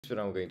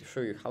video, I'm going to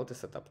show you how to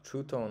set up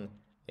True Tone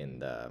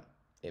in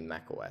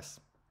macOS.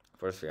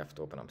 First, we have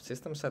to open up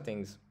System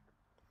Settings.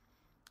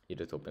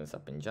 Here it opens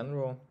up in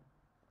General.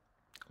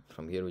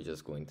 From here, we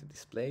just go into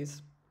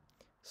Displays,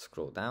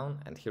 scroll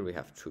down, and here we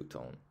have True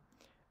Tone.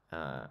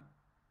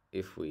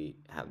 If we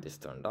have this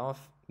turned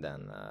off,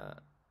 then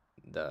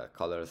the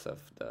colors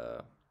of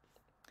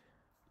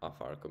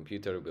our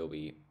computer will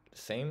be the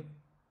same.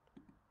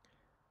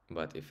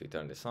 But if we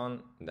turn this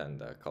on, then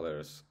the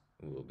colors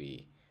will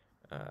be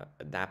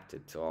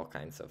adapted to all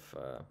kinds of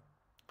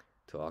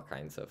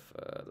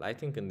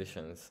lighting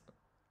conditions,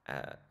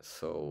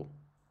 so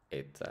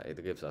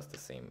it gives us the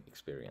same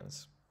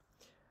experience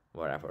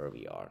wherever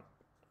we are.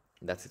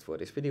 That's it for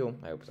this video.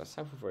 I hope it was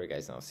helpful for you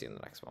guys, and I'll see you in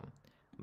the next one.